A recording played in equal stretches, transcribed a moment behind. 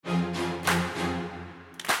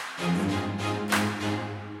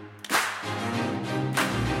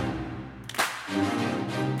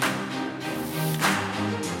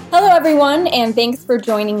everyone, and thanks for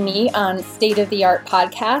joining me on State of the Art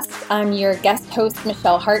Podcast. I'm your guest host,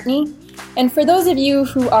 Michelle Hartney. And for those of you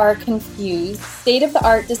who are confused, State of the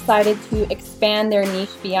Art decided to expand their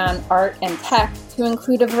niche beyond art and tech to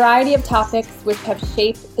include a variety of topics which have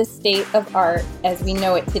shaped the state of art as we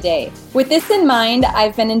know it today. With this in mind,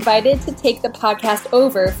 I've been invited to take the podcast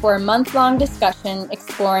over for a month-long discussion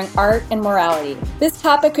exploring art and morality. This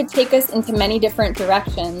topic could take us into many different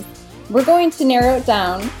directions. We're going to narrow it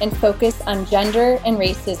down and focus on gender and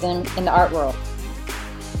racism in the art world.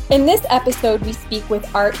 In this episode, we speak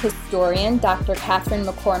with art historian Dr. Catherine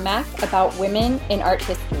McCormack about women in art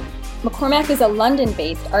history. McCormack is a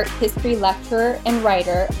London-based art history lecturer and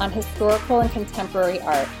writer on historical and contemporary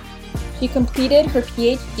art. She completed her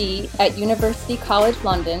PhD at University College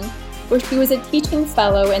London, where she was a teaching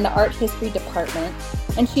fellow in the art history department,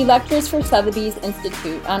 and she lectures for Sotheby's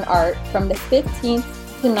Institute on art from the 15th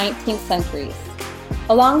to 19th centuries.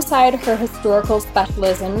 Alongside her historical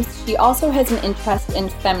specialisms, she also has an interest in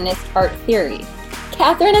feminist art theory.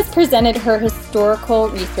 Catherine has presented her historical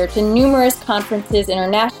research in numerous conferences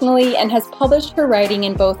internationally and has published her writing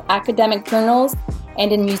in both academic journals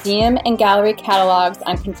and in museum and gallery catalogs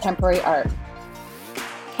on contemporary art.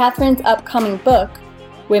 Catherine's upcoming book,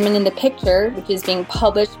 Women in the Picture, which is being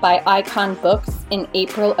published by Icon Books in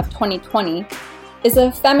April of 2020, is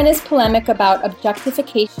a feminist polemic about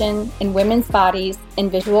objectification in women's bodies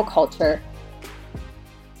in visual culture.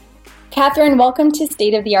 Catherine, welcome to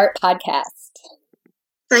State of the Art Podcast.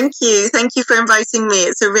 Thank you. Thank you for inviting me.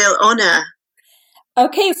 It's a real honor.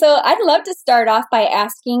 Okay, so I'd love to start off by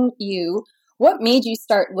asking you, what made you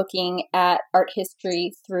start looking at art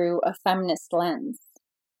history through a feminist lens?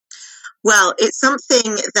 Well, it's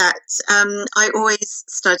something that I always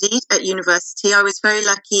studied at university. I was very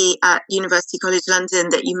lucky at University College London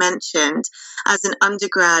that you mentioned. As an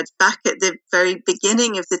undergrad, back at the very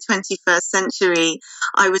beginning of the 21st century,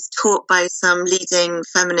 I was taught by some leading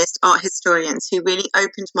feminist art historians who really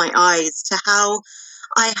opened my eyes to how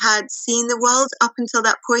I had seen the world up until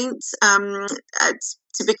that point,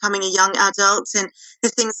 to becoming a young adult, and the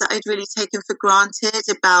things that I'd really taken for granted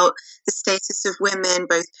about the status of women,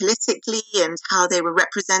 both politically and how they were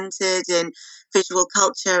represented in visual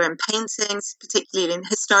culture and paintings, particularly in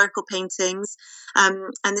historical paintings.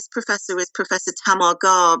 And this professor was Professor Tamar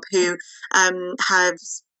Garb, who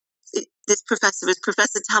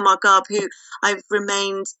Professor Tamar Garb, who I've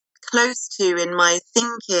remained close to in my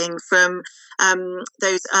thinking from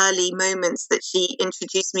those early moments that she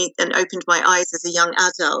introduced me and opened my eyes as a young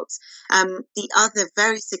adult. The other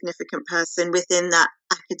very significant person within that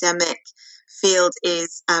academic field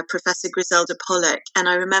is Professor Griselda Pollock. And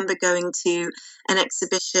I remember going to an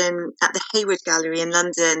exhibition at the Hayward Gallery in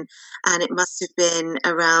London, and it must have been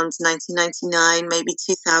around 1999, maybe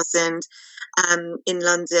 2000, in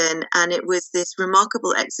London. And it was this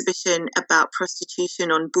remarkable exhibition about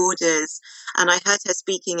prostitution on borders. And I heard her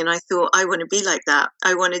speaking and I thought, I want to be like that.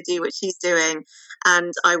 I want to do what she's doing.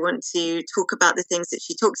 And I want to talk about the things that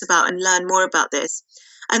she talks about and learn more about this.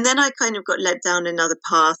 And then I kind of got led down another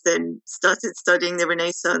path and started studying the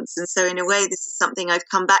Renaissance. And so in a way, this is something I've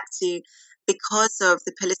come back to because of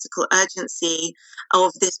the political urgency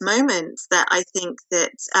of this moment, that I think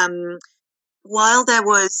that while there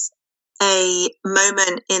was a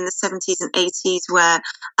moment in the 70s and 80s where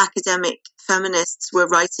academic feminists were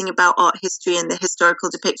writing about art history and the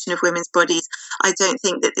historical depiction of women's bodies, I don't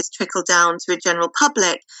think that this trickled down to a general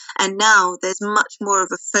public. And now there's much more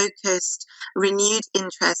of a focused, renewed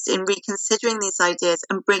interest in reconsidering these ideas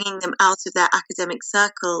and bringing them out of their academic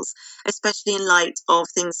circles, especially in light of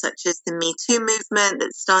things such as the Me Too movement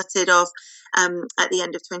that started off at the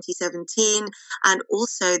end of 2017, and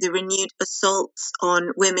also the renewed assaults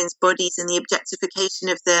on women's bodies and the objectification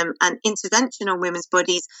of them and intervention on women's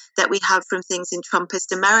bodies that we have from things in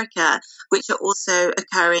Trumpist America, which are also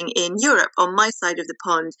occurring in Europe on my side of the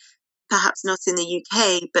pond. Perhaps not in the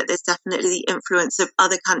UK, but there's definitely the influence of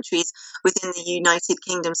other countries within the United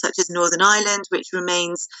Kingdom, such as Northern Ireland, which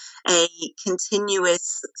remains a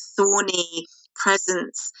continuous, thorny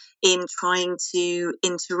presence in trying to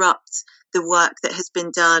interrupt the work that has been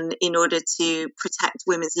done in order to protect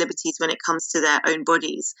women's liberties when it comes to their own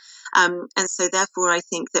bodies. And so therefore, I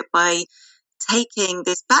think that by taking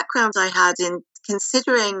this background I had in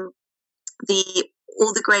considering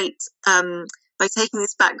by taking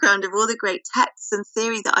this background of all the great texts and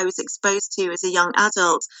theory that I was exposed to as a young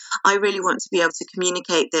adult, I really want to be able to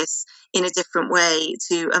communicate this in a different way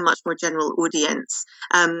to a much more general audience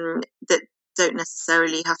that don't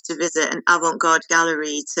necessarily have to visit an avant-garde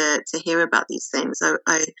gallery to hear about these things.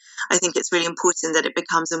 I think it's really important that it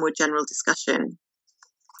becomes a more general discussion.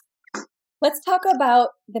 Let's talk about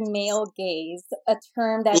the male gaze, a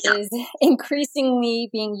term that is increasingly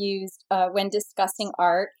being used when discussing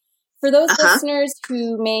art. For those listeners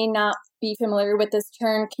who may not be familiar with this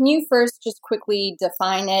term, can you first just quickly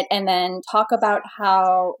define it and then talk about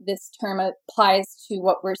how this term applies to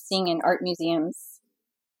what we're seeing in art museums?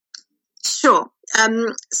 Sure.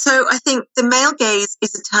 So I think the male gaze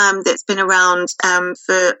is a term that's been around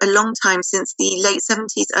for a long time, since the late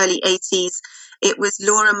 70s, early 80s. It was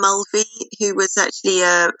Laura Mulvey, who was actually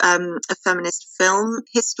a feminist film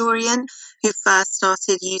historian, who first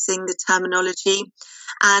started using the terminology.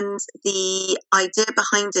 And the idea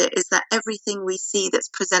behind it is that everything we see that's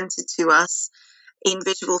presented to us in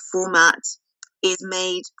visual format is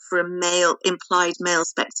made for a implied male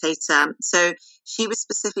spectator. So she was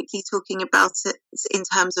specifically talking about it in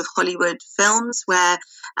terms of Hollywood films, where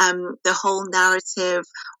the whole narrative,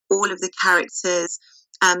 all of the characters,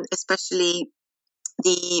 especially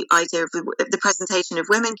the idea of the presentation of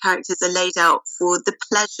women characters, are laid out for the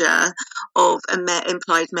pleasure of an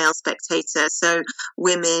implied male spectator. So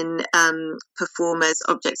women perform as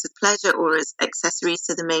objects of pleasure or as accessories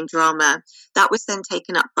to the main drama. That was then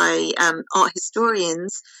taken up by art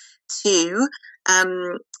historians to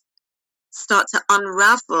start to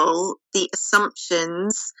unravel the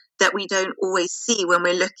assumptions that we don't always see when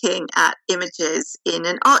we're looking at images in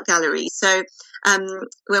an art gallery. So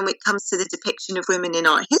when it comes to the depiction of women in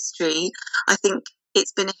art history, I think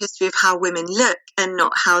it's been a history of how women look and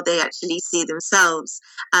not how they actually see themselves.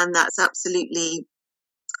 And that's absolutely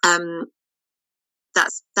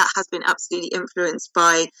that has been absolutely influenced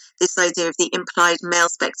by this idea of the implied male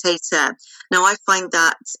spectator. Now, I find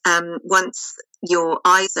that once your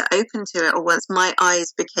eyes are open to it, or once my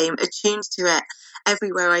eyes became attuned to it,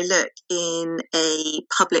 everywhere I look in a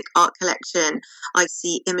public art collection, I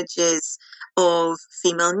see images of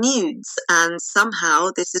female nudes, and somehow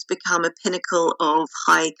this has become a pinnacle of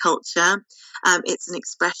high culture. It's an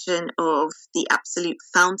expression of the absolute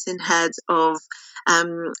fountainhead of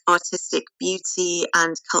artistic beauty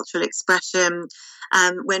and cultural expression,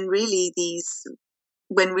 when really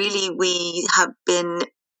we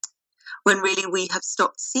have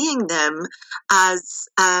stopped seeing them as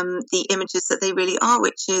the images that they really are,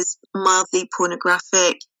 which is mildly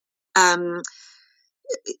pornographic,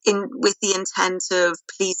 with the intent of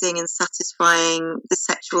pleasing and satisfying the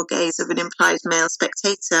sexual gaze of an implied male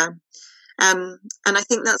spectator. And I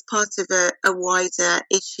think that's part of a wider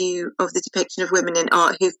issue of the depiction of women in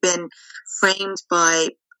art who've been framed by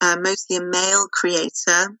mostly a male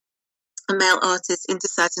creator, a male artist, into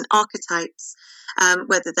certain archetypes,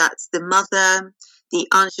 whether that's the mother, the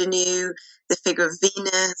ingenue, the figure of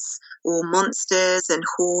Venus, or monsters and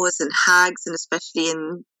whores and hags, and especially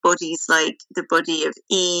in bodies like the body of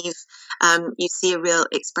Eve. You see a real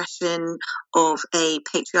expression of a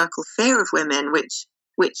patriarchal fear of women, which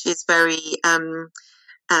is very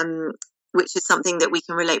which is something that we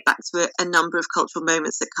can relate back to a number of cultural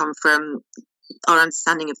moments that come from our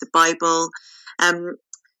understanding of the Bible.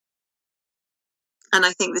 And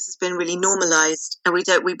I think this has been really normalized, and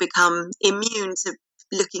we become immune to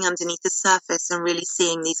looking underneath the surface and really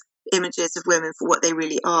seeing these images of women for what they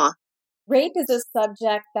really are. Rape is a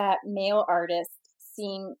subject that male artists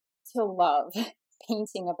seem to love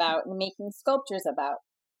painting about and making sculptures about.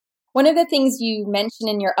 One of the things you mention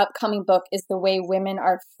in your upcoming book is the way women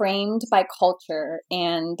are framed by culture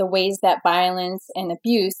and the ways that violence and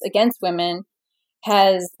abuse against women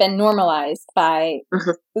has been normalized by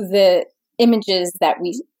the images that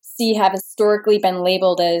we see have historically been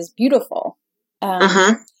labeled as beautiful.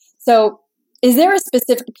 So is there a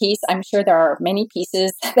specific piece? I'm sure there are many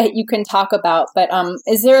pieces that you can talk about, but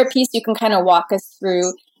is there a piece you can kind of walk us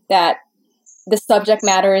through that the subject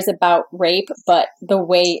matter is about rape, but the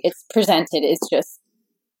way it's presented is just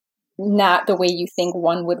not the way you think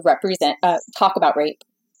one would talk about rape?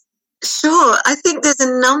 Sure. I think there's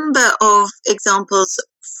a number of examples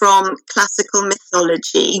from classical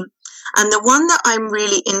mythology. And the one that I'm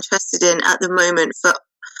really interested in at the moment, for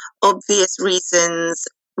obvious reasons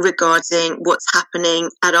regarding what's happening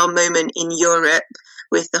at our moment in Europe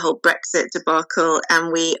with the whole Brexit debacle,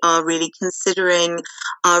 and we are really considering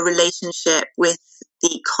our relationship with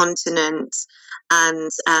the continent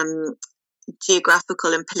and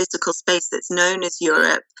geographical and political space that's known as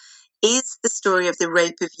Europe, is the story of the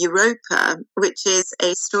rape of Europa, which is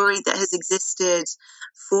a story that has existed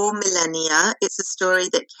for millennia. It's a story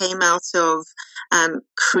that came out of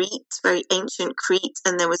Crete, very ancient Crete,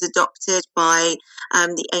 and then was adopted by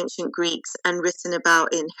the ancient Greeks and written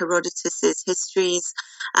about in Herodotus's histories,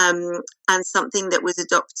 and something that was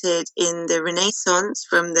adopted in the Renaissance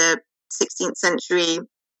from the 16th century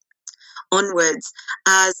onwards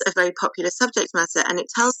as a very popular subject matter. And it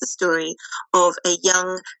tells the story of a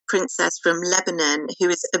young princess from Lebanon who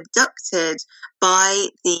is abducted by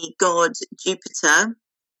the god Jupiter.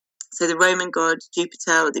 So the Roman god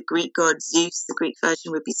Jupiter, or the Greek god Zeus, the Greek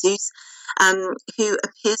version would be Zeus, who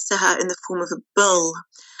appears to her in the form of a bull.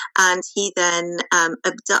 And he then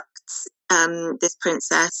abducts this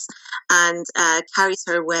princess and carries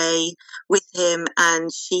her away with him. And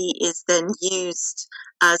she is then used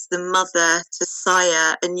as the mother to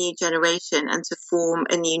sire a new generation and to form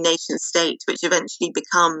a new nation state, which eventually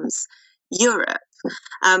becomes Europe.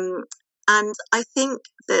 And I think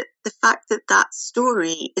that the fact that that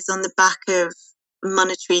story is on the back of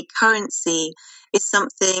monetary currency is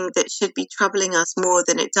something that should be troubling us more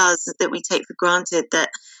than it does, that we take for granted that,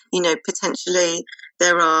 potentially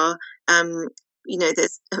there are,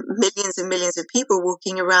 there's millions and millions of people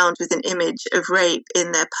walking around with an image of rape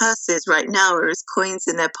in their purses right now or as coins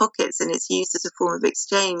in their pockets, and it's used as a form of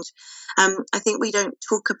exchange. I think we don't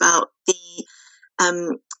talk about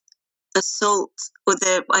the assault, or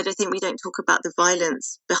I don't think we don't talk about the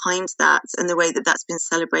violence behind that and the way that that's been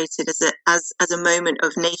celebrated as a moment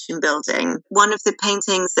of nation building. One of the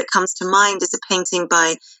paintings that comes to mind is a painting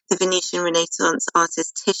by the Venetian Renaissance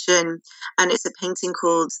artist Titian, and it's a painting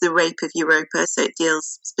called The Rape of Europa, so it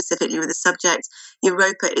deals specifically with the subject.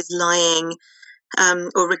 Europa is lying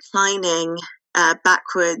or reclining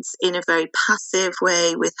backwards in a very passive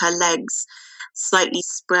way with her legs slightly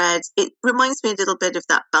spread. It reminds me a little bit of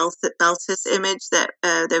that Beltis image that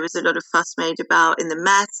there was a lot of fuss made about in the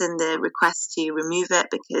Met and the request to remove it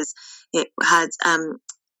because it had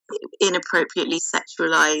inappropriately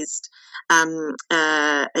sexualized an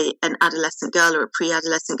adolescent girl or a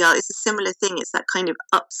pre-adolescent girl. It's a similar thing. It's that kind of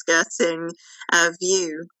upskirting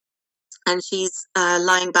view. And she's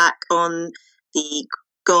lying back on the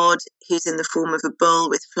god who's in the form of a bull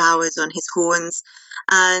with flowers on his horns.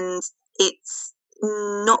 And it's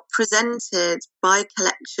not presented by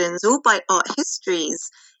collections or by art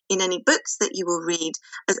histories in any books that you will read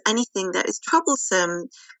as anything that is troublesome.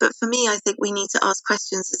 But for me, I think we need to ask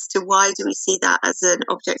questions as to why do we see that as an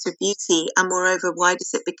object of beauty? And moreover, why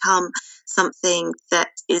does it become something that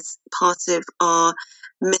is part of our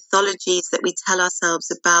mythologies that we tell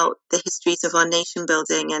ourselves about the histories of our nation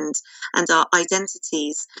building and our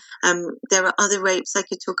identities? There are other rapes I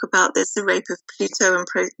could talk about. There's the rape of Pluto and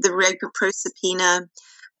the rape of Proserpina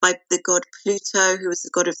by the god Pluto, who was the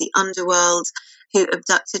god of the underworld, who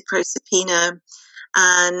abducted Proserpina.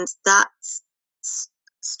 And that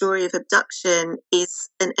story of abduction is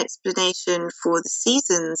an explanation for the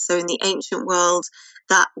seasons. So in the ancient world,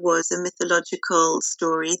 that was a mythological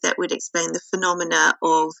story that would explain the phenomena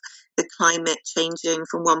of the climate changing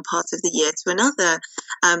from one part of the year to another,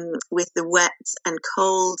 with the wet and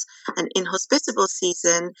cold and inhospitable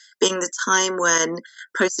season being the time when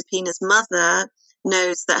Proserpina's mother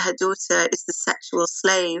knows that her daughter is the sexual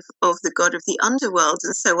slave of the god of the underworld,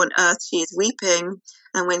 and so on earth she is weeping.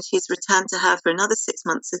 And when she's returned to her for another 6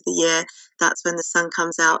 months of the year, that's when the sun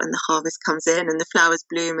comes out and the harvest comes in and the flowers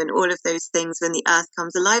bloom and all of those things, when the earth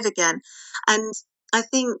comes alive again. And I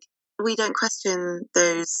think we don't question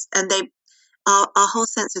those, and they our whole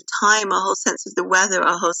sense of time, our whole sense of the weather,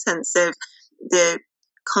 our whole sense of the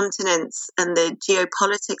continents and the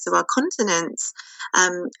geopolitics of our continents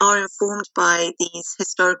are informed by these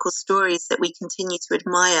historical stories that we continue to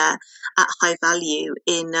admire at high value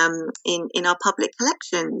in our public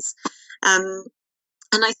collections. And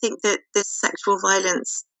I think that this sexual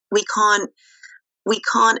violence, we can't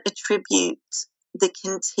attribute the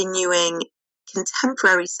continuing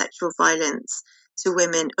contemporary sexual violence to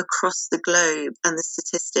women across the globe, and the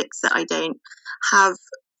statistics that I don't have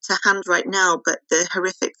to hand right now, but the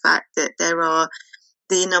horrific fact that there are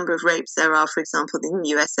the number of rapes there are, for example, in the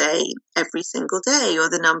USA every single day, or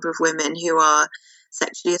the number of women who are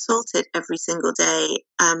sexually assaulted every single day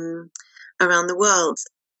around the world.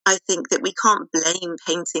 I think that we can't blame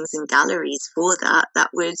paintings and galleries for that. That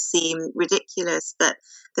would seem ridiculous. But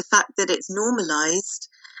the fact that it's normalized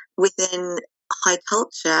within high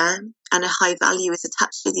culture and a high value is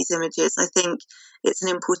attached to these images, I think it's an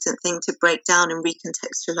important thing to break down and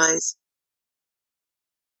recontextualize.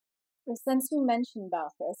 Well, since you mentioned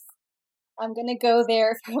Balthus, I'm going to go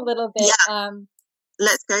there for a little bit. Yeah,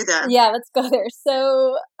 let's go there. Yeah, let's go there.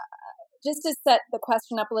 So just to set the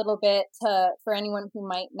question up a little bit for anyone who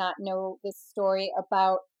might not know this story,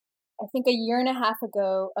 about, I think, a year and a half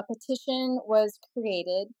ago, a petition was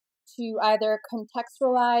created to either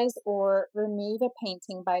contextualize or remove a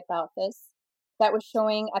painting by Balthus that was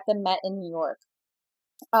showing at the Met in New York.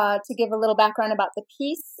 To give a little background about the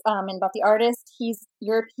piece and about the artist, he's a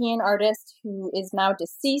European artist who is now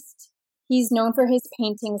deceased. He's known for his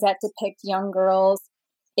paintings that depict young girls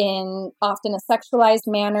in often a sexualized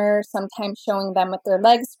manner, sometimes showing them with their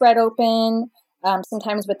legs spread open,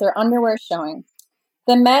 sometimes with their underwear showing.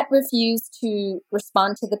 The Met refused to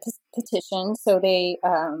respond to the petition, so they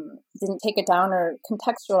didn't take it down or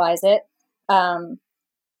contextualize it.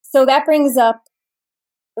 So that brings up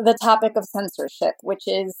the topic of censorship, which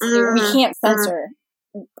is we can't censor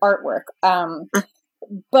artwork.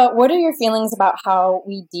 But what are your feelings about how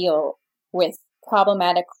we deal with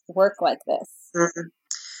problematic work like this?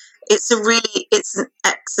 It's an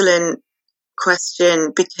excellent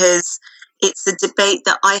question, because it's a debate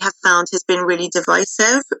that I have found has been really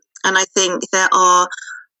divisive. And I think there are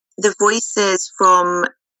the voices from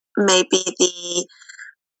maybe the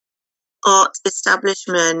art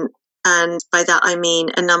establishment, and by that I mean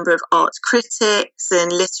a number of art critics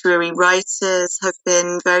and literary writers have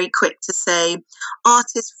been very quick to say art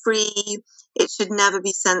is free, it should never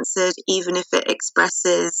be censored, even if it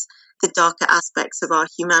expresses the darker aspects of our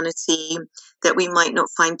humanity that we might not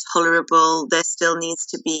find tolerable. There still needs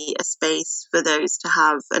to be a space for those to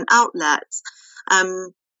have an outlet.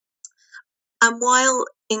 And while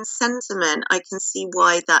in sentiment, I can see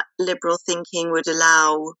why that liberal thinking would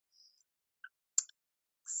allow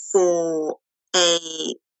for a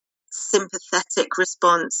sympathetic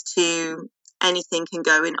response to anything can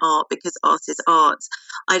go in art because art is art.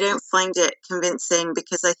 I don't find it convincing,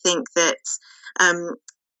 because I think that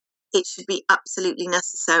it should be absolutely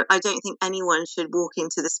necessary. I don't think anyone should walk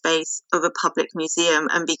into the space of a public museum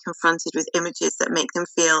and be confronted with images that make them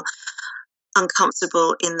feel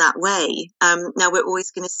uncomfortable in that way. Now, we're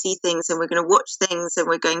always going to see things, and we're going to watch things, and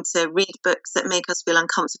we're going to read books that make us feel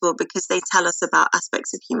uncomfortable because they tell us about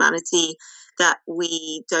aspects of humanity that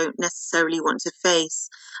we don't necessarily want to face.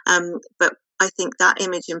 But I think that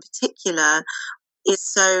image in particular is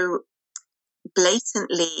so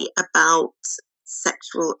blatantly about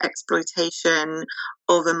sexual exploitation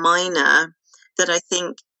of a minor that I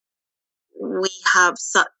think we have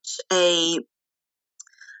such a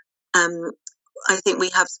I think we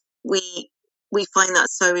find that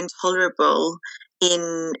so intolerable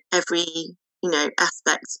in every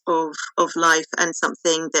aspect of life, and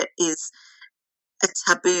something that is a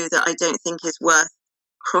taboo that I don't think is worth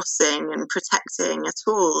crossing and protecting at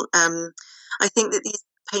all. I think that these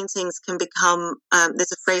paintings can become,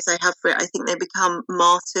 there's a phrase I have for it, I think they become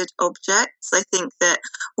martyred objects. I think that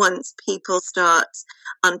once people start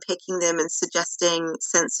unpicking them and suggesting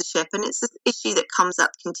censorship, and it's an issue that comes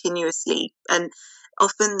up continuously, and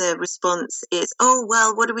often the response is, oh,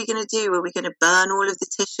 well, what are we going to do? Are we going to burn all of the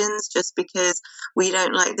Titians just because we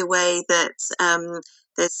don't like the way that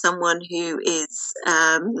there's someone who is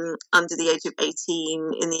under the age of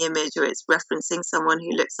 18 in the image, or it's referencing someone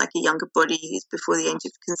who looks like a younger body who's before the age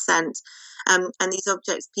of consent. And these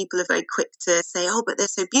objects, people are very quick to say, oh, but they're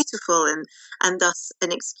so beautiful, and thus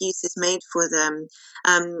an excuse is made for them.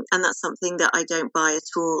 And that's something that I don't buy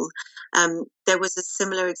at all. There was a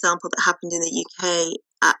similar example that happened in the UK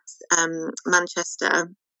at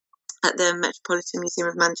Manchester, at the Metropolitan Museum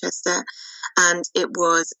of Manchester, and it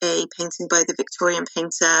was a painting by the Victorian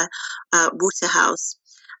painter Waterhouse,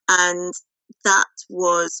 and that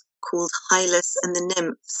was called Hylas and the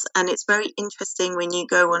Nymphs. And it's very interesting when you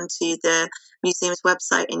go onto the museum's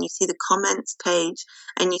website and you see the comments page,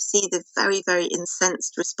 and you see the very, very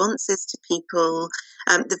incensed responses to people,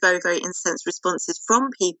 the very, very incensed responses from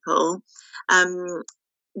people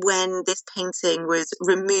when this painting was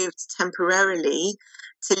removed temporarily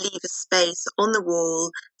to leave a space on the wall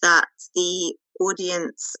that the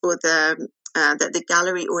audience, or that the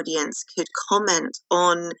gallery audience, could comment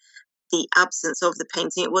on the absence of the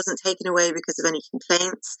painting. It wasn't taken away because of any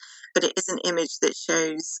complaints, but it is an image that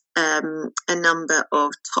shows a number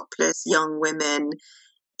of topless young women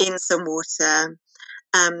in some water,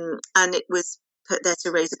 and it was put there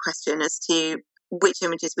to raise a question as to which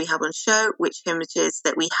images we have on show, which images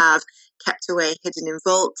that we have kept away, hidden in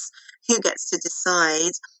vaults, who gets to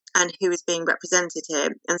decide, and who is being represented here.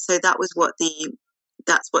 And so that was what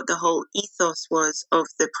that's what the whole ethos was of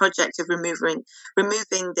the project, of removing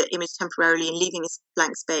the image temporarily and leaving a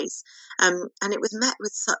blank space. And it was met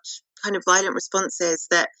with such kind of violent responses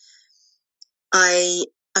that I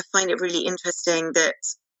find it really interesting that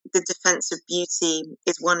the defense of beauty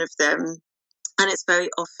is one of them. And it's very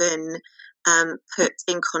often put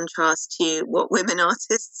in contrast to what women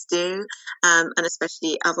artists do, and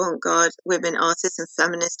especially avant-garde women artists and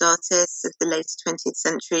feminist artists of the later 20th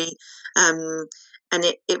century. And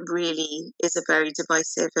it really is a very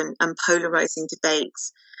divisive and polarizing debate.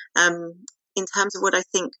 In terms of what I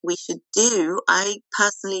think we should do, I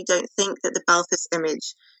personally don't think that the Balthus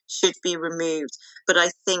image should be removed. But I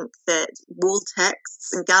think that wall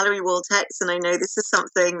texts and gallery wall texts, and I know this is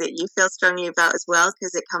something that you feel strongly about as well,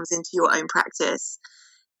 because it comes into your own practice,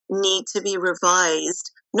 need to be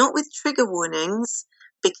revised, not with trigger warnings,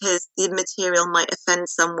 because the material might offend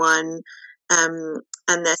someone and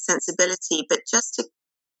their sensibility, but just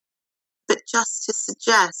to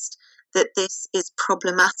suggest that this is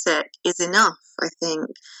problematic is enough, I think.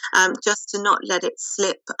 Just to not let it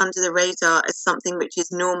slip under the radar as something which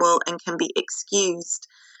is normal and can be excused.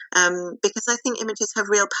 Because I think images have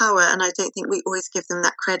real power, and I don't think we always give them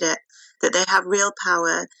that credit, that they have real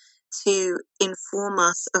power to inform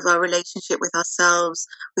us of our relationship with ourselves,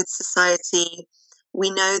 with society. We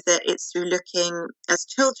know that it's through looking as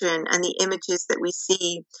children, and the images that we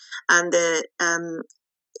see and the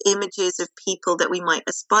images of people that we might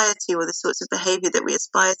aspire to, or the sorts of behavior that we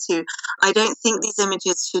aspire to. I don't think these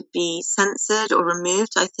images should be censored or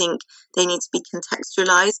removed. I think they need to be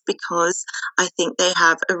contextualized, because I think they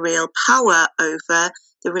have a real power over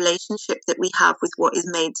the relationship that we have with what is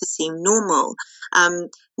made to seem normal.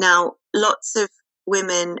 Now, lots of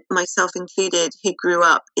women, myself included, who grew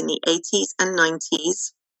up in the 80s and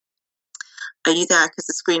 90s. Are you there? Because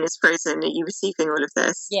the screen is frozen. Are you receiving all of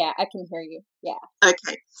this? Yeah, I can hear you. Yeah.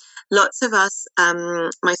 Okay. Lots of us,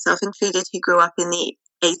 myself included, who grew up in the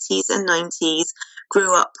 80s and 90s,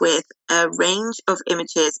 grew up with a range of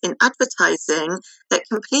images in advertising that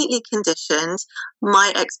completely conditioned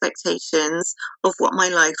my expectations of what my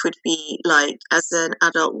life would be like as an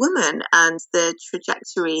adult woman, and the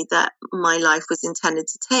trajectory that my life was intended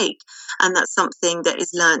to take. And that's something that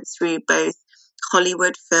is learnt through both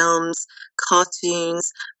Hollywood films,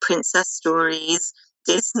 cartoons, princess stories,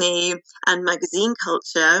 Disney, and magazine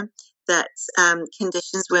culture that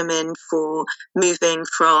conditions women for moving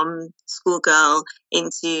from schoolgirl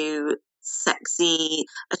into sexy,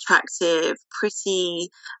 attractive, pretty,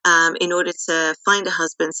 in order to find a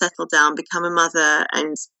husband, settle down, become a mother,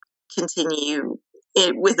 and continue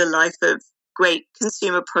with a life of great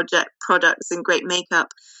consumer products and great makeup.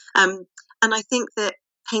 And I think that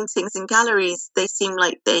paintings and galleries, they seem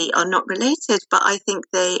like they are not related, but I think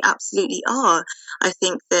they absolutely are. I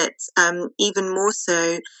think that even more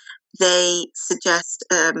so, they suggest,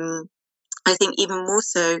 I think even more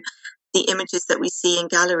so, the images that we see in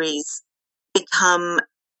galleries become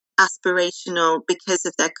aspirational because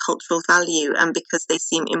of their cultural value and because they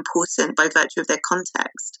seem important by virtue of their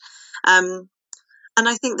context. And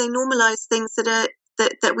I think they normalize things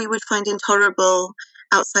that we would find intolerable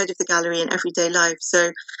outside of the gallery in everyday life.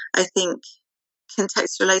 So I think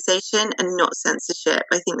contextualization and not censorship,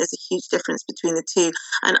 I think there's a huge difference between the two.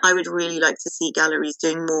 And I would really like to see galleries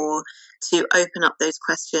doing more to open up those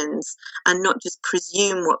questions and not just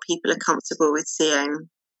presume what people are comfortable with seeing.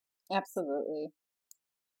 Absolutely.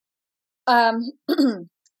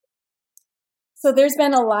 So there's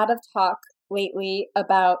been a lot of talk lately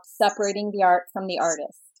about separating the art from the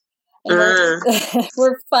artist. And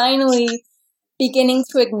we're finally beginning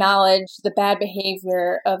to acknowledge the bad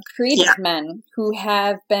behavior of creative men who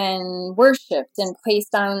have been worshipped and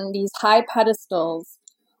placed on these high pedestals,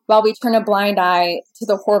 while we turn a blind eye to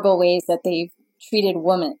the horrible ways that they've treated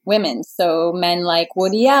women. So men like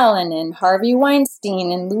Woody Allen and Harvey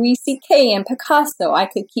Weinstein and Louis C.K. and Picasso. I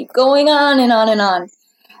could keep going on and on and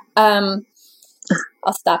on.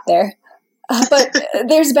 I'll stop there. But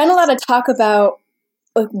there's been a lot of talk about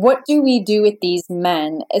what do we do with these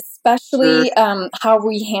men, especially how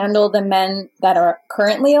we handle the men that are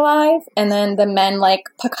currently alive, and then the men like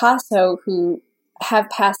Picasso who have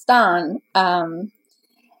passed on.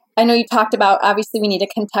 I know you talked about, obviously, we need to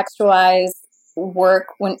contextualize work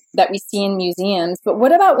that we see in museums, but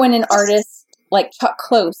what about when an artist like Chuck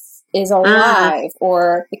Close is alive,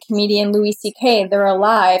 or the comedian Louis C.K., they're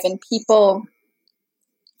alive, and people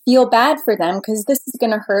feel bad for them because this is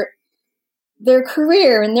going to hurt their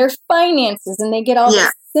career and their finances, and they get all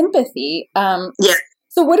this sympathy.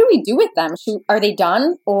 So what do we do with them? Are they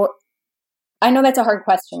done? Or I know that's a hard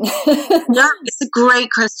question. Yeah, it's a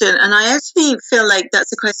great question. And I actually feel like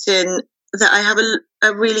that's a question that I have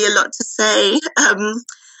really a lot to say.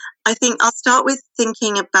 I think I'll start with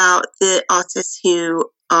thinking about the artists who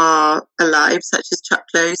are alive, such as Chuck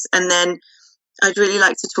Close, and then I'd really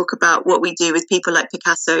like to talk about what we do with people like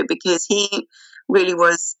Picasso, because he really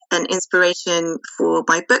was an inspiration for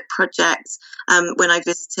my book project when I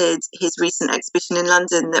visited his recent exhibition in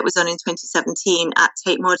London that was on in 2017 at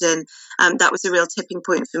Tate Modern. That was a real tipping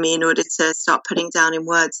point for me in order to start putting down in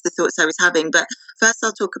words the thoughts I was having. But first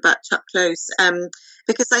I'll talk about Chuck Close,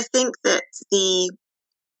 because I think that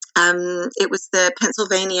it was the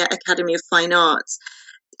Pennsylvania Academy of Fine Arts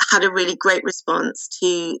had a really great response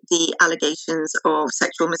to the allegations of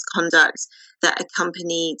sexual misconduct that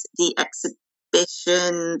accompanied the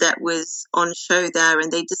exhibition that was on show there,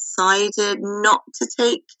 and they decided not to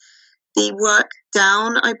take the work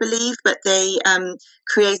down, I believe, but they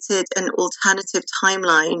created an alternative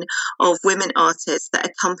timeline of women artists that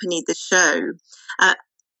accompanied the show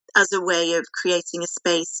as a way of creating a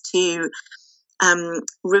space to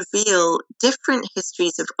reveal different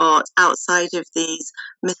histories of art outside of these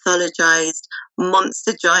mythologized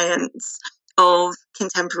monster giants of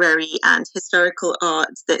contemporary and historical art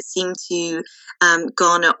that seem to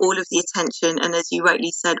garner all of the attention and, as you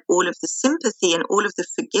rightly said, all of the sympathy and all of the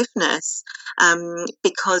forgiveness,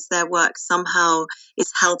 because their work somehow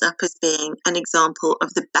is held up as being an example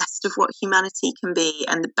of the best of what humanity can be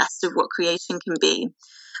and the best of what creation can be.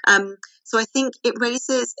 So I think it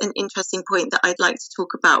raises an interesting point that I'd like to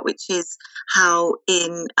talk about, which is how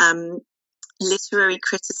in literary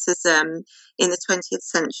criticism in the 20th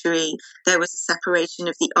century, there was a separation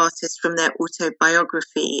of the artist from their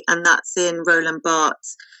autobiography, and that's in Roland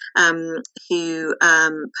Barthes, who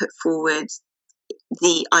put forward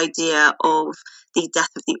the idea of the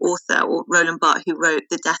death of the author, or Roland Barthes, who wrote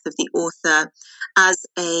The Death of the Author, as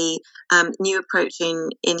a new approach in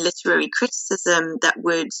literary criticism that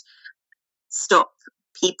would stop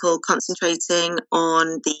people concentrating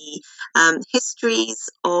on the histories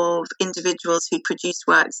of individuals who produce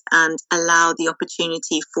works and allow the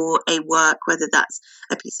opportunity for a work, whether that's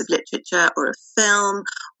a piece of literature or a film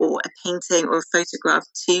or a painting or a photograph,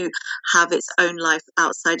 to have its own life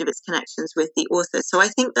outside of its connections with the author. So I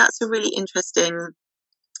think that's a really interesting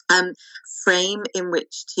frame in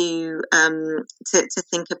which to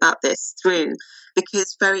think about this through,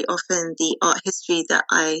 because very often the art history that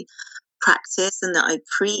I practice and that I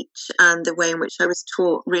preach and the way in which I was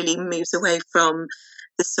taught really moves away from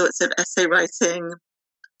the sorts of essay writing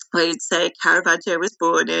where you'd say Caravaggio was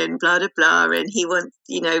born in blah, blah, blah, and he wants,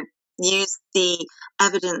 use the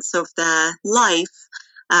evidence of their life,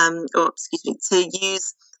 to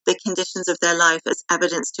use the conditions of their life as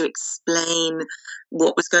evidence to explain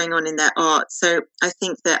what was going on in their art. So I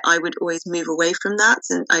think that I would always move away from that,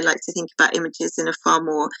 and I like to think about images in a far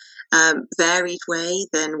more varied way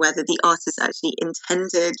than whether the artist actually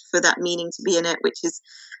intended for that meaning to be in it, which is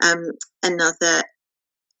another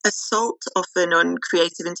assault often on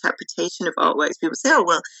creative interpretation of artworks. People say, oh,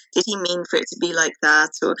 well, did he mean for it to be like that?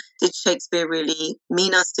 Or did Shakespeare really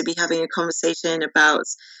mean us to be having a conversation about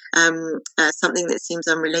something that seems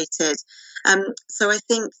unrelated? So I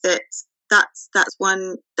think that's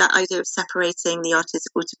one, that idea of separating the artist's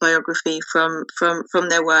autobiography from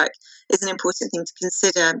their work is an important thing to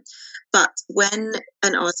consider. But when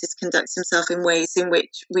an artist conducts himself in ways in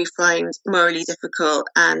which we find morally difficult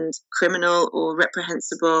and criminal or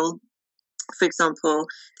reprehensible, for example,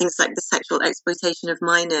 things like the sexual exploitation of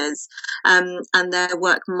minors, and their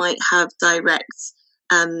work might have direct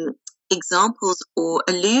examples or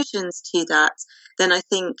allusions to that, then I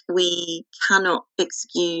think we cannot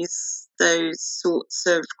excuse those sorts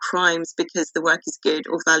of crimes because the work is good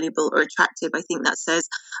or valuable or attractive. I think that says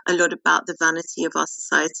a lot about the vanity of our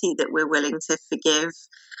society, that we're willing to forgive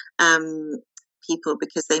people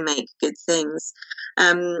because they make good things.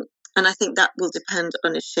 And I think that will depend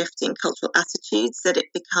on a shift in cultural attitudes, that it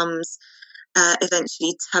becomes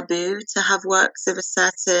eventually taboo to have works of a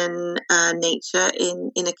certain nature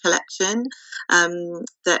in a collection,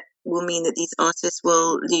 that will mean that these artists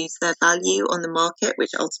will lose their value on the market,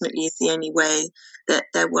 which ultimately is the only way that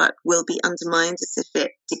their work will be undermined, as if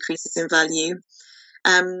it decreases in value.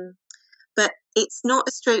 But it's not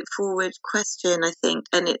a straightforward question, I think,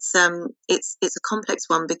 and it's a complex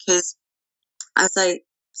one, because, as I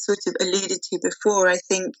sort of alluded to before, I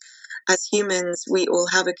think as humans, we all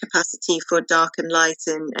have a capacity for dark and light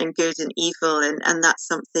and good and evil, and that's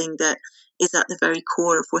something that is at the very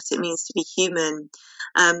core of what it means to be human.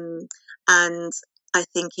 And I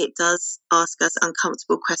think it does ask us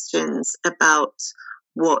uncomfortable questions about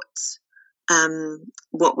what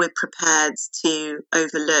we're prepared to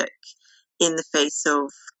overlook in the face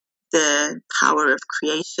of the power of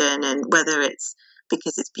creation, and whether it's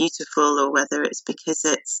because it's beautiful or whether it's because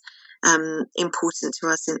it's important to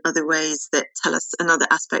us in other ways that tell us another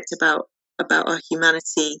aspect about our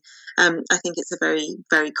humanity. I think it's a very,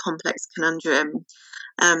 very complex conundrum.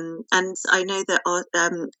 And I know that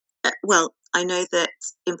I know that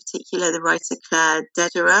in particular the writer Claire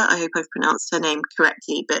Dederer, I hope I've pronounced her name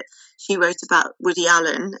correctly, but she wrote about Woody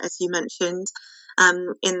Allen, as you mentioned,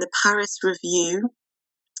 in the Paris Review.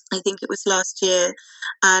 I think it was last year,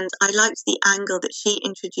 and I liked the angle that she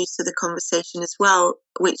introduced to the conversation as well,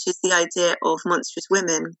 which is the idea of monstrous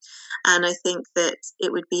women. And I think that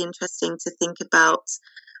it would be interesting to think about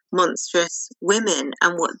monstrous women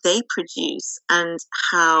and what they produce and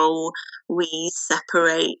how we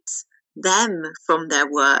separate them from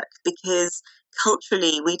their work, because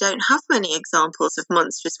culturally we don't have many examples of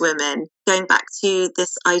monstrous women. Going back to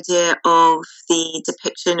this idea of the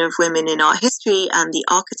depiction of women in art history and the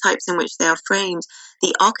archetypes in which they are framed,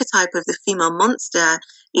 the archetype of the female monster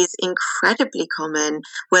is incredibly common,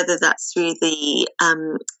 whether that's through the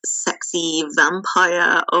sexy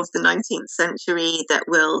vampire of the 19th century that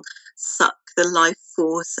will suck the life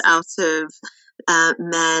force out of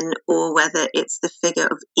men, or whether it's the figure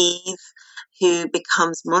of Eve who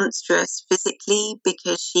becomes monstrous physically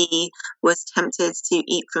because she was tempted to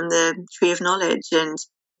eat from the tree of knowledge and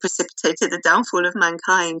precipitated the downfall of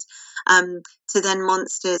mankind, to then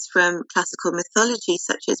monsters from classical mythology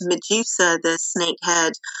such as Medusa, the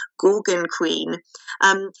snake-haired Gorgon queen.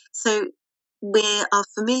 So we are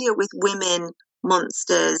familiar with women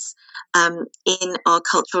monsters in our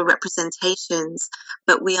cultural representations,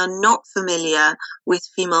 but we are not familiar with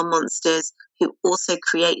female monsters who also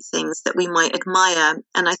create things that we might admire.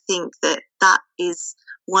 And I think that that is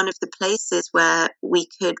one of the places where we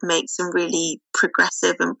could make some really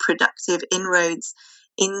progressive and productive inroads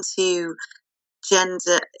into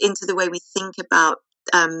gender, into the way we think about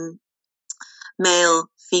male,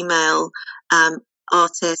 female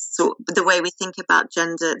artists, or the way we think about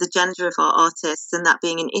gender, the gender of our artists, and that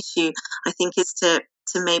being an issue, I think is to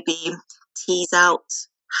maybe tease out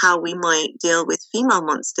how we might deal with female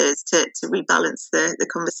monsters to rebalance the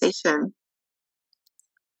conversation.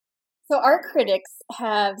 So art critics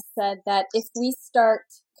have said that if we start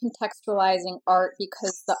contextualizing art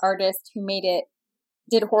because the artist who made it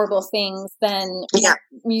did horrible things, then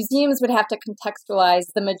museums would have to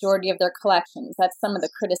contextualize the majority of their collections. That's some of the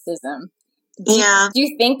criticism. Do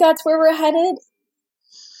you think that's where we're headed?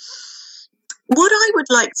 What I would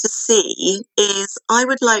like to see is,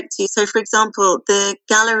 so for example, the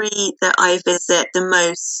gallery that I visit the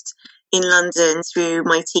most in London through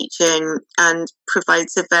my teaching and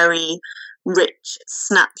provides a very rich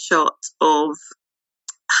snapshot of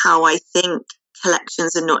how I think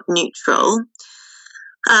collections are not neutral,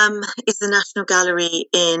 is the National Gallery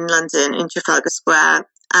in London, in Trafalgar Square.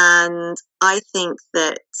 And I think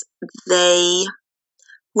that they,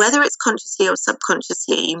 whether it's consciously or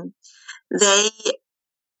subconsciously, they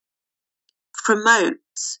promote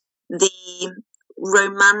the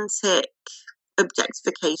romantic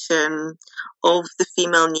objectification of the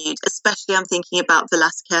female nude. Especially I'm thinking about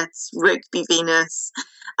Velázquez's Rugby Venus,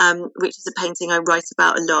 which is a painting I write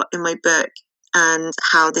about a lot in my book, and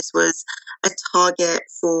how this was a target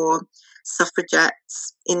for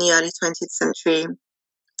suffragettes in the early 20th century.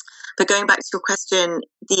 But going back to your question,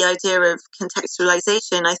 the idea of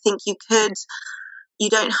contextualization, I think you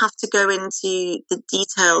don't have to go into the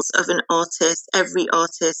details of an artist, every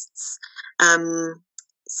artist's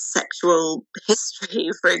sexual history,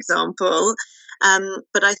 for example.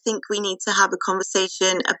 But I think we need to have a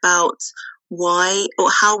conversation about why or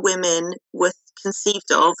how women were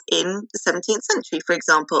conceived of in the 17th century, for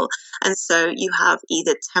example. And so you have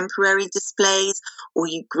either temporary displays, or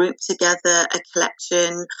you group together a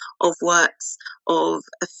collection of works of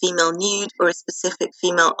a female nude or a specific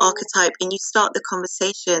female archetype, and you start the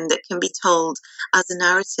conversation that can be told as a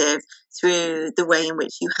narrative through the way in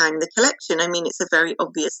which you hang the collection. I mean, it's a very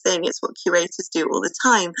obvious thing. It's what curators do all the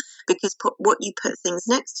time, because what you put things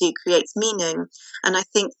next to creates meaning. And I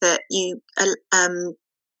think that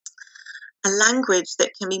a language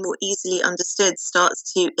that can be more easily understood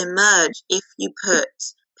starts to emerge if you put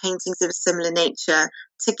paintings of a similar nature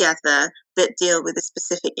together that deal with a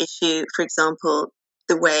specific issue. For example,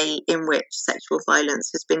 the way in which sexual violence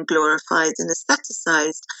has been glorified and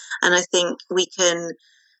aestheticized. And I think we can,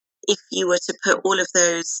 if you were to put all of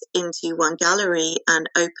those into one gallery and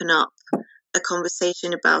open up a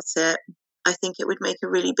conversation about it, I think it would make a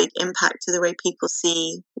really big impact to the way people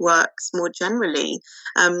see works more generally.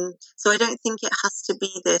 So I don't think it has to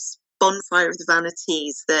be this bonfire of the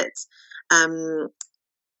vanities that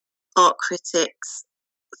art critics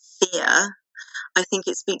fear. I think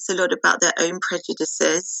it speaks a lot about their own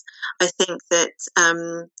prejudices. I think that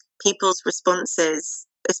people's responses,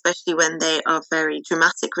 especially when they are very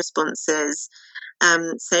dramatic responses,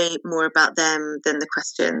 say more about them than the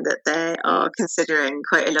question that they are considering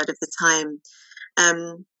quite a lot of the time.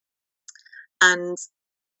 And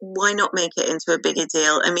why not make it into a bigger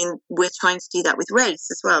deal? I mean, we're trying to do that with race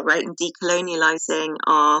as well, right? And decolonializing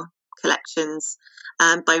our collections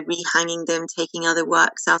by rehanging them, taking other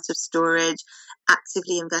works out of storage,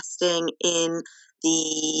 actively investing in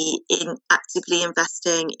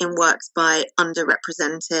works by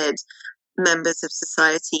underrepresented members of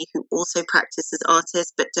society who also practice as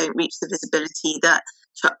artists but don't reach the visibility that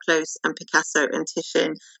Chuck Close and Picasso and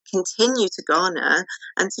Titian continue to garner.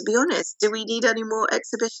 And to be honest, do we need any more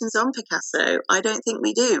exhibitions on Picasso? I don't think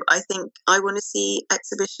we do. I think I want to see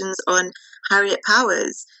exhibitions on Harriet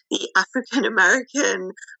Powers, the African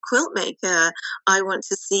American quilt maker. I want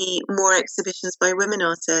to see more exhibitions by women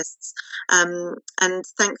artists. And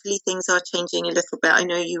thankfully things are changing a little bit. I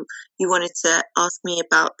know you wanted to ask me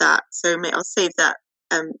about that, so I'll save that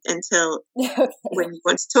until when you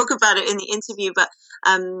want to talk about it in the interview. But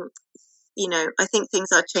I think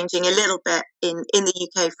things are changing a little bit in the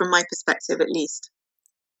UK from my perspective, at least.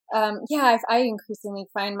 I increasingly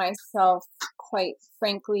find myself, quite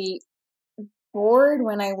frankly, bored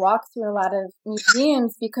when I walk through a lot of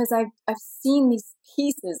museums because I've seen these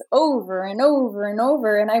pieces over and over and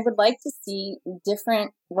over, and I would like to see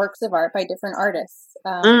different works of art by different artists.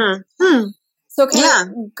 So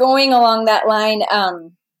going along that line,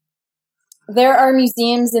 there are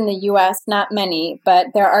museums in the U.S., not many, but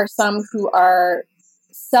there are some who are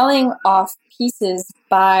selling off pieces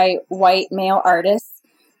by white male artists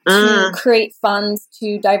to create funds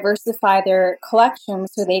to diversify their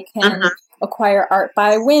collections so they can acquire art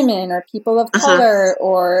by women or people of color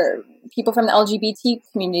or people from the LGBT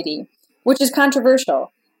community, which is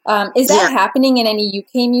controversial. Is that happening in any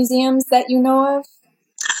UK museums that you know of?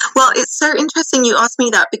 Well, it's so interesting you asked me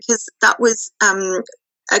that, because that was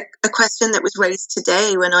a question that was raised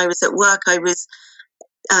today when I was at work. I was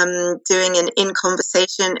doing an In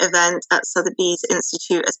Conversation event at Sotheby's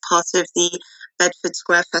Institute as part of the Bedford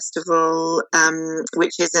Square Festival,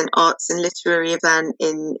 which is an arts and literary event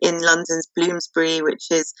in London's Bloomsbury,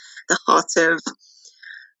 which is the heart of,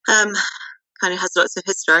 kind of has lots of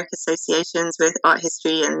historic associations with art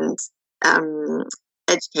history and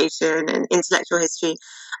education and intellectual history.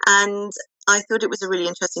 And I thought it was a really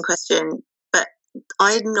interesting question, but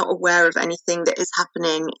I'm not aware of anything that is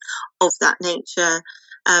happening of that nature.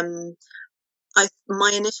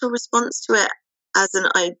 My initial response to it as an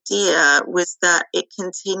idea was that it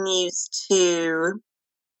continues to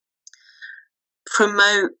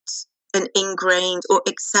promote an ingrained or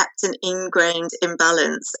accept an ingrained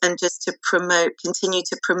imbalance, and just to continue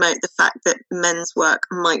to promote the fact that men's work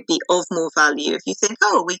might be of more value. If you think,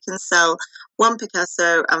 we can sell one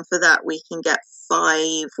Picasso and for that we can get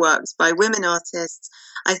 5 works by women artists,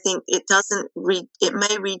 I think it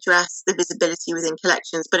may redress the visibility within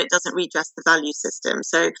collections, but it doesn't redress the value system.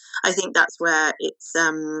 So I think that's where it's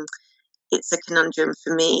a conundrum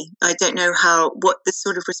for me. I don't know what the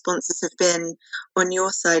sort of responses have been on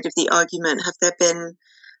your side of the argument. Have there been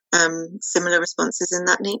similar responses in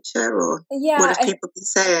that nature, or what have people been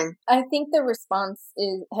saying? I think the response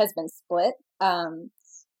has been split.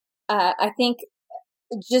 I think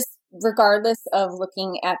just regardless of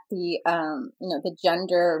looking at the the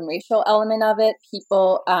gender and racial element of it,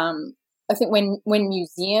 people, I think when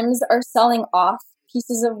museums are selling off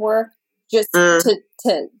pieces of work just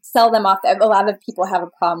to sell them off, a lot of people have a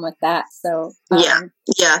problem with that. So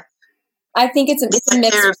I think it's a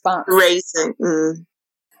mixed response.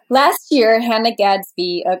 Last year, Hannah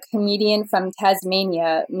Gadsby, a comedian from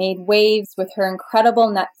Tasmania, made waves with her incredible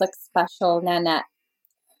Netflix special, Nanette.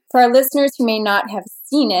 For our listeners who may not have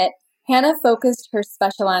seen it, Hannah focused her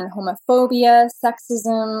special on homophobia,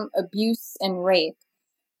 sexism, abuse, and rape.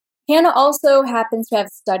 Hannah also happens to have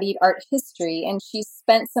studied art history, and she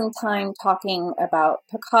spent some time talking about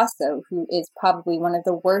Picasso, who is probably one of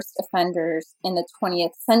the worst offenders in the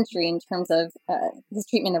 20th century in terms of his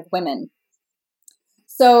treatment of women.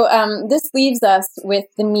 So this leaves us with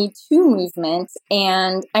the Me Too movement,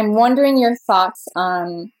 and I'm wondering your thoughts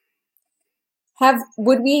on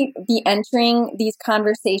would we be entering these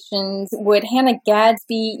conversations? Would Hannah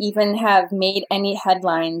Gadsby even have made any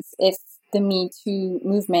headlines if the Me Too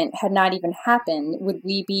movement had not even happened? Would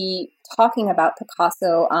we be talking about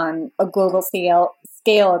Picasso on a global scale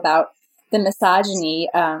about the misogyny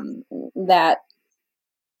that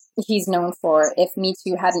he's known for if Me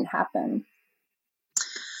Too hadn't happened?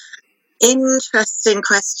 Interesting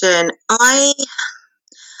question.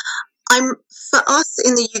 For us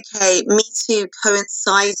in the UK, Me Too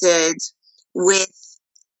coincided with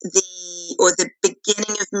the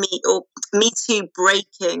beginning of Me Too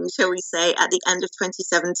breaking, shall we say, at the end of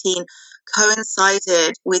 2017,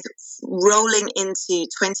 coincided with rolling into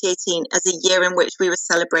 2018 as a year in which we were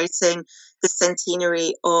celebrating the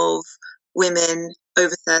centenary of women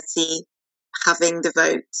over 30 having the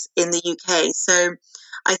vote in the UK. So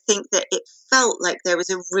I think that it felt like there was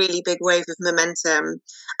a really big wave of momentum,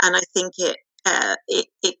 and I think it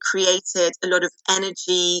created a lot of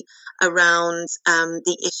energy around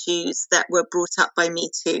the issues that were brought up by Me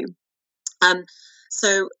Too.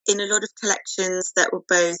 So in a lot of collections that were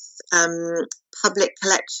both public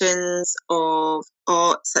collections of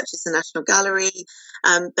art, such as the National Gallery,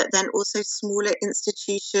 but then also smaller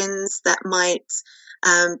institutions that might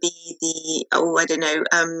be the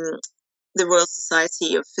Royal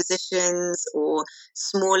Society of Physicians, or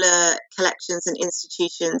smaller collections and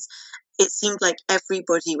institutions, it seemed like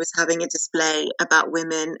everybody was having a display about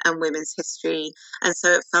women and women's history. And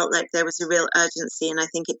so it felt like there was a real urgency. And I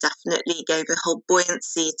think it definitely gave a whole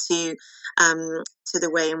buoyancy to the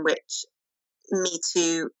way in which Me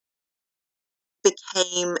Too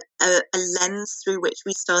became a lens through which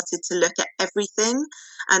we started to look at everything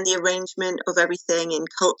and the arrangement of everything in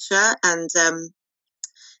culture, and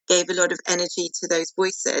gave a lot of energy to those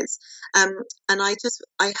voices. And I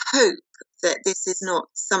hope that this is not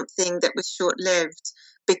something that was short-lived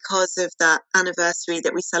because of that anniversary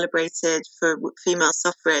that we celebrated for female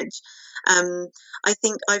suffrage. I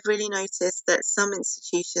think I've really noticed that some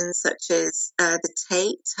institutions, such as the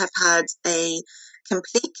Tate, have had a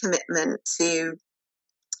complete commitment to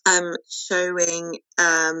showing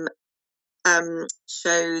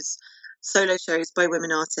solo shows by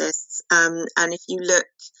women artists. And if you look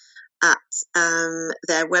at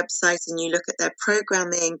their website and you look at their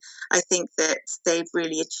programming, I think that they've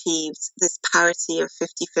really achieved this parity of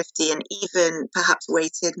 50-50, and even perhaps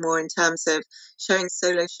weighted more in terms of showing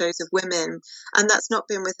solo shows of women. And that's not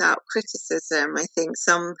been without criticism. I think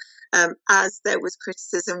as there was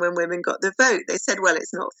criticism when women got the vote, they said, well,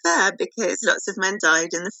 it's not fair because lots of men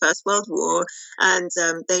died in the First World War, and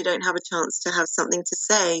they don't have a chance to have something to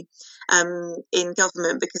say in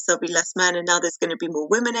government because there'll be less men, and now there's going to be more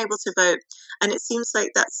women able to vote. And it seems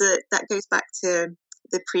like that goes back to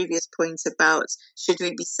the previous point about, should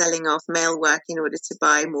we be selling off male work in order to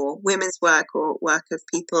buy more women's work, or work of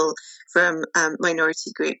people from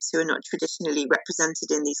minority groups who are not traditionally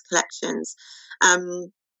represented in these collections.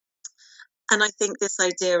 And I think this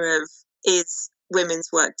idea of, is women's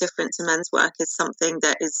work different to men's work, is something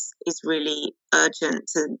that is really urgent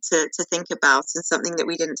to think about, and something that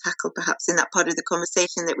we didn't tackle perhaps in that part of the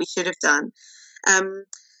conversation that we should have done.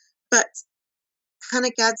 But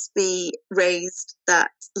Hannah Gadsby raised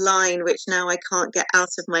that line, which now I can't get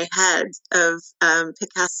out of my head, of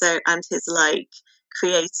Picasso and his like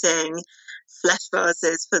creating flesh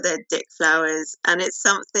vases for their dick flowers. And it's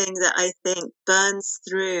something that I think burns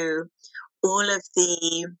through all of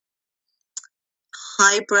the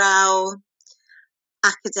highbrow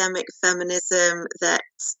academic feminism that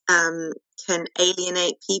can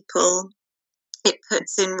alienate people. It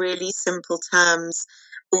puts in really simple terms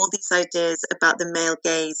all these ideas about the male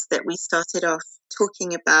gaze that we started off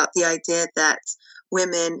talking about, the idea that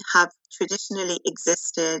women have traditionally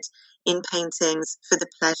existed in paintings for the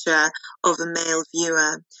pleasure of a male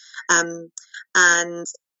viewer. And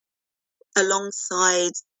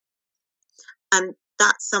alongside, and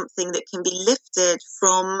that's something that can be lifted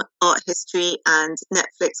from art history and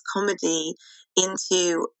Netflix comedy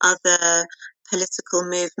into other political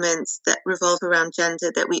movements that revolve around gender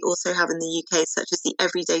that we also have in the UK, such as the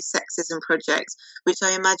Everyday Sexism Project, which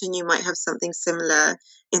I imagine you might have something similar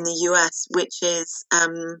in the US, which is a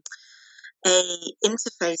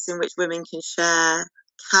interface in which women can share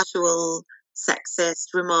casual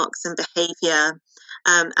sexist remarks and behavior,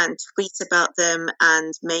 and tweet about them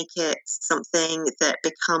and make it something that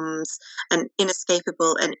becomes an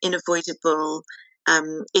inescapable and unavoidable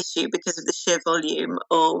issue because of the sheer volume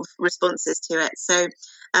of responses to it. So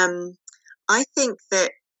I think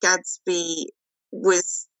that Gadsby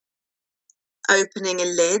was opening a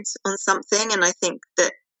lid on something, and I think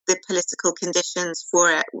that the political conditions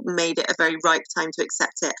for it made it a very ripe time to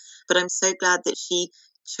accept it. But I'm so glad that she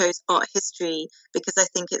chose art history, because I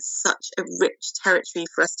think it's such a rich territory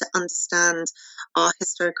for us to understand our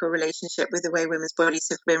historical relationship with the way women's bodies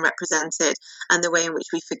have been represented, and the way in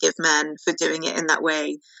which we forgive men for doing it in that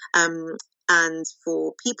way. And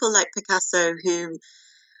for people like Picasso, who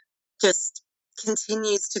just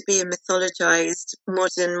continues to be a mythologized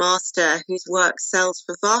modern master whose work sells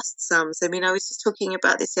for vast sums. I mean, I was just talking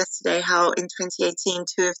about this yesterday, how in 2018,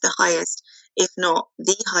 two of the highest, if not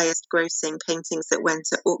the highest grossing paintings that went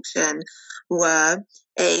to auction were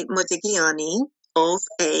a Modigliani of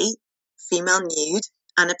a female nude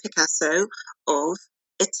and a Picasso of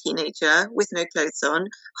a teenager with no clothes on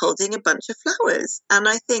holding a bunch of flowers. And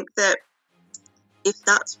I think that if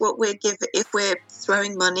that's what we're giving, if we're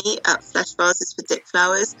throwing money at flesh vases for dick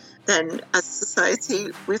flowers, then as a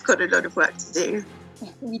society, we've got a lot of work to do.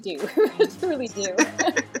 We do. We truly do.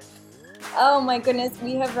 Oh my goodness,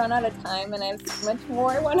 we have run out of time and I have so much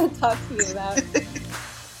more I want to talk to you about.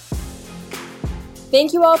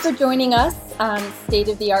 Thank you all for joining us on State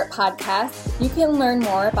of the Art Podcast. You can learn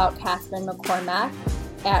more about Catherine McCormack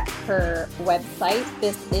at her website.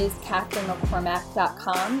 This is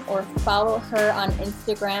catherinemccormack.com, or follow her on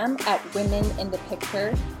Instagram at Women in the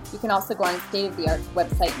Picture. You can also go on State of the Art's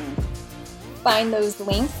website and find those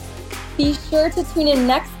links. Be sure to tune in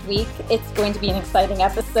next week. It's going to be an exciting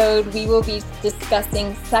episode. We will be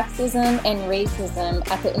discussing sexism and racism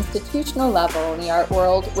at the institutional level in the art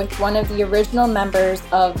world with one of the original members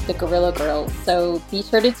of the Guerrilla Girls. So be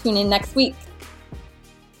sure to tune in next week.